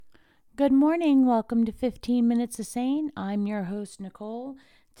Good morning. Welcome to 15 Minutes of Sane. I'm your host, Nicole.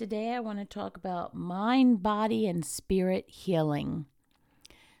 Today I want to talk about mind, body, and spirit healing.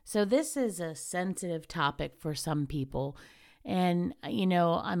 So, this is a sensitive topic for some people. And,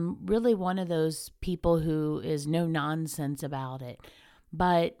 I'm really one of those people who is no nonsense about it.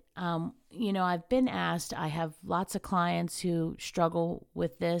 But, I've been asked, I have lots of clients who struggle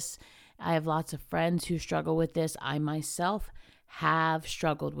with this. I have lots of friends who struggle with this. I myself have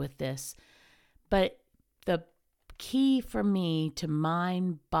struggled with this. But the key for me to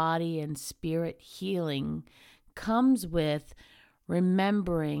mind, body, and spirit healing comes with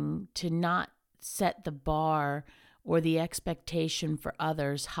remembering to not set the bar or the expectation for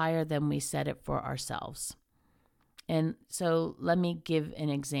others higher than we set it for ourselves. And so let me give an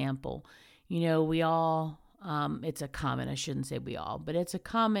example. We all, it's a common, I shouldn't say we all, but it's a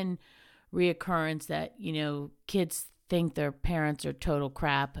common reoccurrence that, kids think their parents are total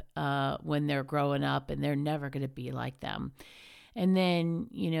crap when they're growing up and they're never going to be like them. And then,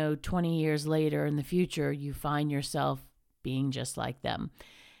 20 years later in the future, you find yourself being just like them.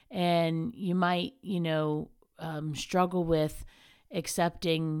 And you might, struggle with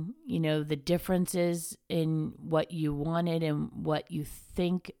accepting, the differences in what you wanted and what you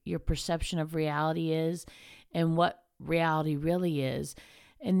think your perception of reality is and what reality really is.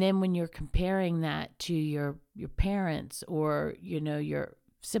 And then when you're comparing that to your parents or, your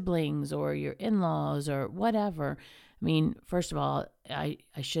siblings or your in-laws or whatever, I mean, first of all, I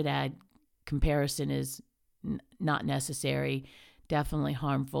should add comparison is not necessary, definitely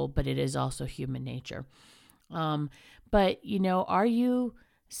harmful, but it is also human nature. But, are you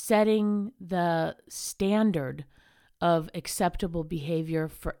setting the standard of acceptable behavior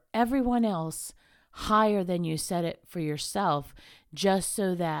for everyone else higher than you set it for yourself just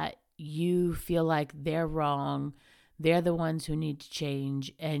so that you feel like they're wrong, they're the ones who need to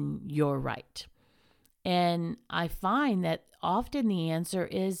change, and you're right? And I find that often the answer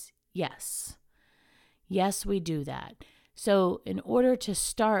is yes. Yes, we do that. So, in order to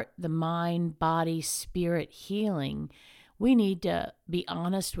start the mind, body, spirit healing, we need to be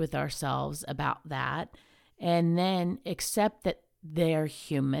honest with ourselves about that and then accept that they're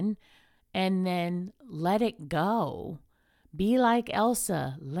human and then let it go. Be like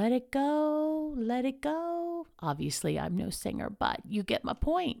Elsa. Let it go. Let it go. Obviously, I'm no singer, but you get my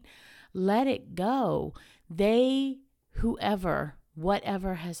point. Let it go.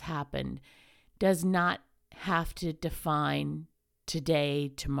 Whatever has happened, does not have to define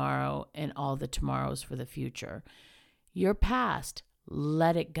today, tomorrow, and all the tomorrows for the future. Your past,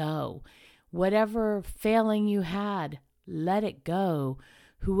 let it go. Whatever failing you had, let it go.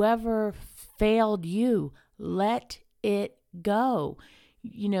 Whoever failed you, let it go.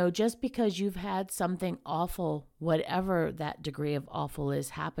 Just because you've had something awful, whatever that degree of awful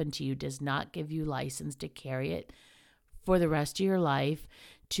is, happen to you, does not give you license to carry it for the rest of your life,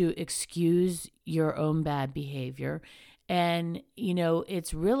 to excuse your own bad behavior. And,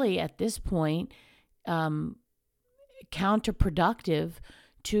 it's really at this point counterproductive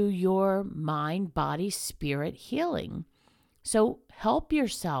to your mind, body, spirit healing. So help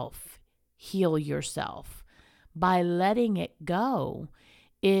yourself heal yourself by letting it go.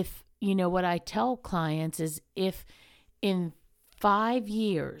 If, what I tell clients is if in 5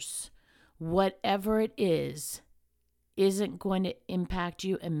 years, whatever it is, isn't going to impact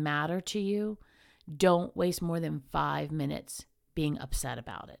you and matter to you, don't waste more than 5 minutes being upset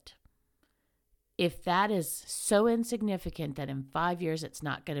about it. If that is so insignificant that in 5 years it's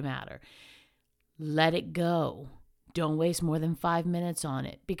not going to matter, let it go. Don't waste more than 5 minutes on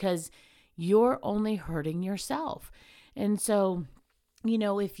it because you're only hurting yourself. And so,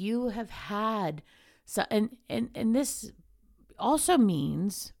 if you have had, so, and this also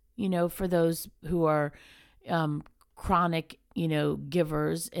means, for those who are chronic,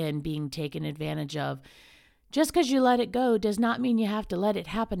 givers and being taken advantage of, just because you let it go does not mean you have to let it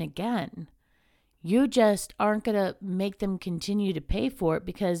happen again. You just aren't going to make them continue to pay for it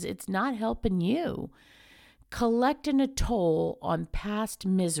because it's not helping you. Collecting a toll on past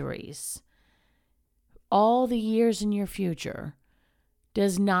miseries all the years in your future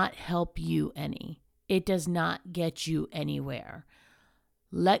does not help you any. It does not get you anywhere.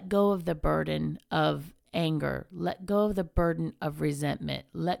 Let go of the burden of anger. Let go of the burden of resentment.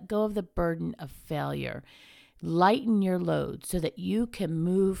 Let go of the burden of failure. Lighten your load so that you can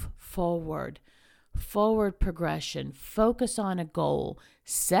move forward progression. Focus on a goal.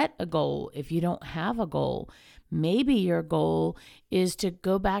 Set a goal if you don't have a goal. Maybe your goal is to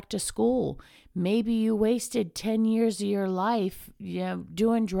go back to school. Maybe you wasted 10 years of your life,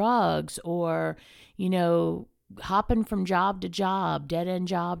 doing drugs or, hopping from job to job, dead end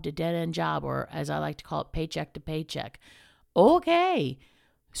job to dead end job, or as I like to call it, paycheck to paycheck. Okay.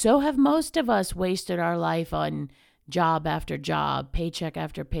 So have most of us wasted our life on job after job, paycheck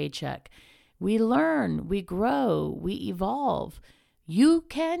after paycheck. We learn, we grow, we evolve. You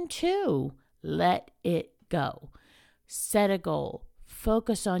can too. Let it go. Set a goal.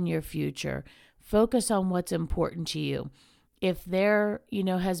 Focus on your future. Focus on what's important to you. If there,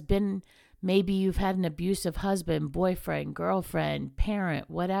 has been, maybe you've had an abusive husband, boyfriend, girlfriend, parent,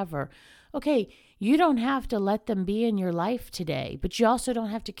 whatever. Okay, you don't have to let them be in your life today, but you also don't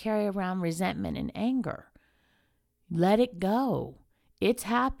have to carry around resentment and anger. Let it go. It's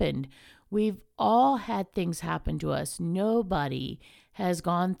happened. We've all had things happen to us. Nobody has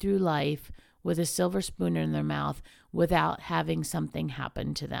gone through life with a silver spoon in their mouth without having something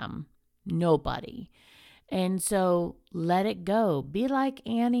happen to them. Nobody. And so let it go. Be like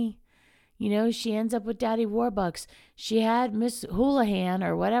Annie. She ends up with Daddy Warbucks. She had Miss Houlihan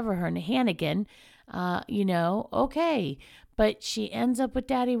or whatever her Hannigan, okay. But she ends up with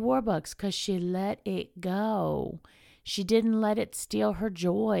Daddy Warbucks because she let it go. She didn't let it steal her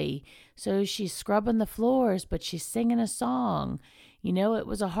joy. So she's scrubbing the floors, but she's singing a song. It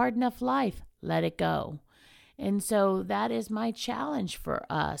was a hard enough life. Let it go. And so that is my challenge for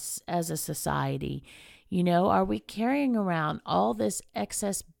us as a society. Are we carrying around all this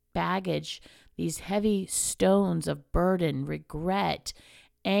excess baggage, these heavy stones of burden, regret,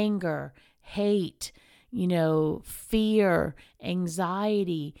 anger, hate, fear,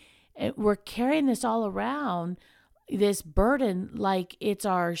 anxiety? We're carrying this all around, this burden, like it's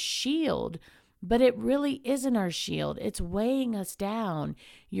our shield, but it really isn't our shield. It's weighing us down.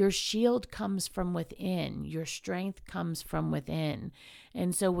 Your shield comes from within. Your strength comes from within.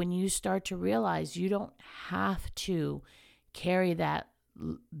 And so when you start to realize you don't have to carry that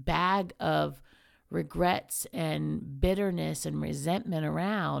bag of regrets and bitterness and resentment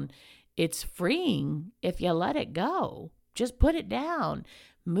around, it's freeing if you let it go. Just put it down.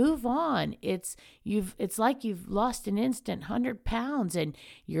 Move on. It's like you've lost an instant 100 pounds and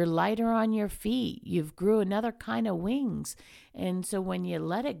you're lighter on your feet. You've grew another kind of wings. And so when you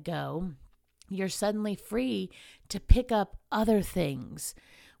let it go, you're suddenly free to pick up other things.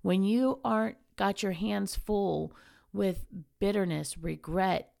 When you aren't got your hands full with bitterness,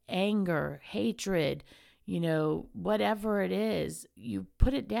 regret, anger, hatred, whatever it is, you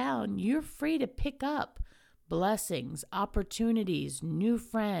put it down, you're free to pick up blessings, opportunities, new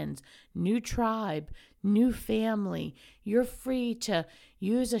friends, new tribe, new family. You're free to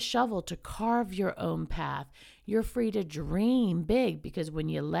use a shovel to carve your own path. You're free to dream big, because when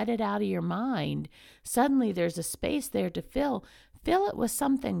you let it out of your mind, suddenly there's a space there to fill. Fill it with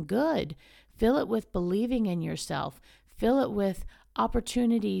something good. Fill it with believing in yourself. Fill it with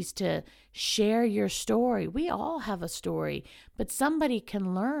opportunities to share your story. We all have a story, but somebody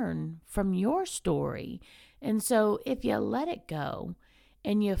can learn from your story. And so if you let it go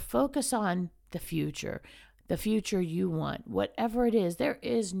and you focus on the future you want, whatever it is, there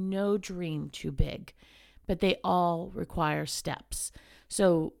is no dream too big, but they all require steps.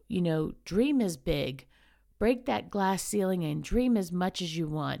 So, dream is big, break that glass ceiling and dream as much as you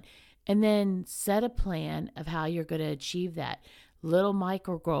want. And then set a plan of how you're going to achieve that. Little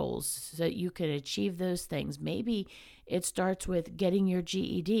micro goals so that you can achieve those things. Maybe it starts with getting your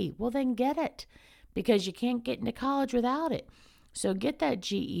GED. Well, then get it, because you can't get into college without it. So get that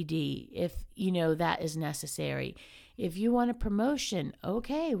GED if that is necessary. If you want a promotion,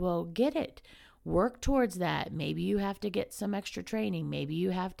 okay, well, get it. Work towards that. Maybe you have to get some extra training. Maybe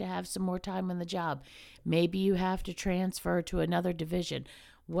you have to have some more time on the job. Maybe you have to transfer to another division.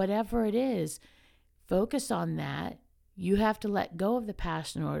 Whatever it is, focus on that. You have to let go of the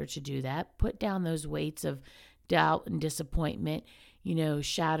past in order to do that. Put down those weights of doubt and disappointment,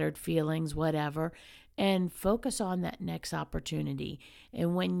 shattered feelings, whatever, and focus on that next opportunity.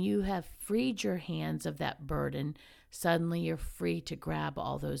 And when you have freed your hands of that burden, suddenly you're free to grab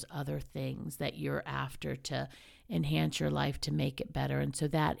all those other things that you're after to enhance your life, to make it better. And so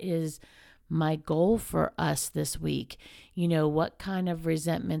that is my goal for us this week. What kind of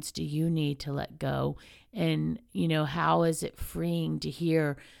resentments do you need to let go? And, how is it freeing to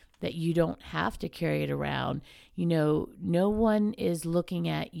hear that you don't have to carry it around? No one is looking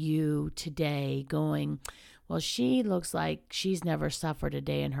at you today going, well, she looks like she's never suffered a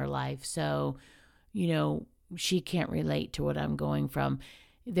day in her life. So, she can't relate to what I'm going from.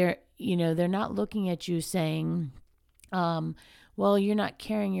 They're not looking at you saying, well, you're not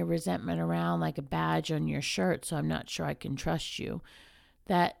carrying your resentment around like a badge on your shirt, so I'm not sure I can trust you.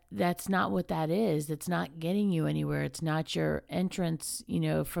 That's not what that is. It's not getting you anywhere. It's not your entrance,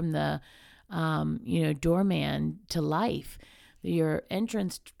 from the doorman to life. Your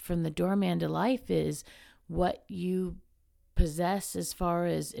entrance from the doorman to life is what you possess as far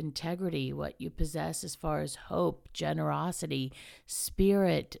as integrity, what you possess as far as hope, generosity,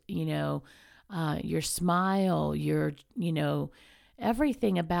 spirit, your smile,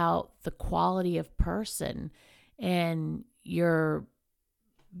 everything about the quality of person. And your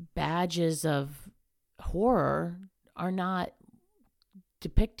badges of horror are not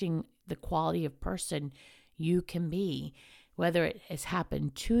depicting the quality of person you can be, whether it has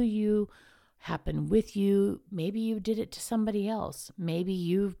happened to you, happened with you, maybe you did it to somebody else. Maybe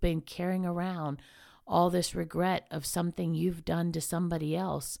you've been carrying around all this regret of something you've done to somebody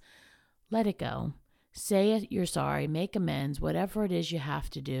else. Let it go. Say it, you're sorry, make amends, whatever it is you have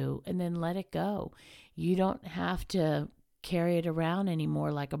to do, and then let it go. You don't have to carry it around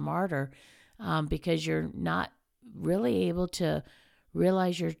anymore like a martyr, because you're not really able to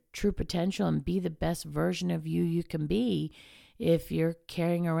realize your true potential and be the best version of you can be if you're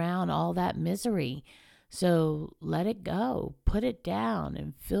carrying around all that misery. So let it go, put it down,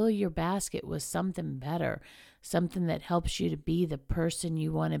 and fill your basket with something better, something that helps you to be the person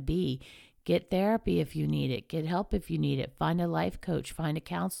you want to be. Get therapy if you need it. Get help if you need it. Find a life coach, find a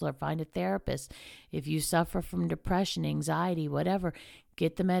counselor, find a therapist. If you suffer from depression, anxiety, whatever,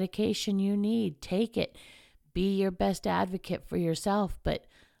 get the medication you need. Take it. Be your best advocate for yourself. But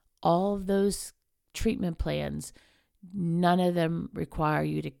all of those treatment plans, none of them require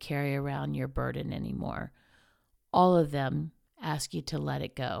you to carry around your burden anymore. All of them ask you to let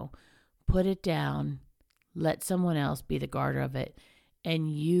it go. Put it down. Let someone else be the guard of it.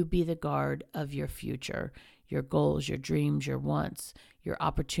 And you be the guard of your future, your goals, your dreams, your wants, your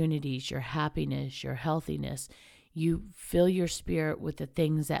opportunities, your happiness, your healthiness. You fill your spirit with the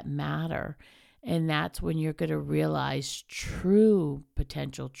things that matter. And that's when you're going to realize true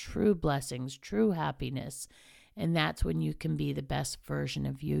potential, true blessings, true happiness. And that's when you can be the best version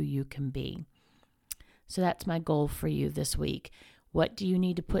of you can be. So that's my goal for you this week. What do you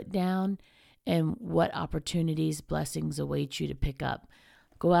need to put down? And what opportunities, blessings await you to pick up?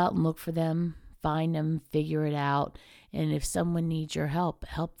 Go out and look for them, find them, figure it out. And if someone needs your help,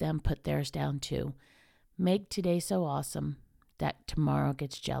 help them put theirs down too. Make today so awesome that tomorrow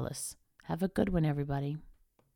gets jealous. Have a good one, everybody.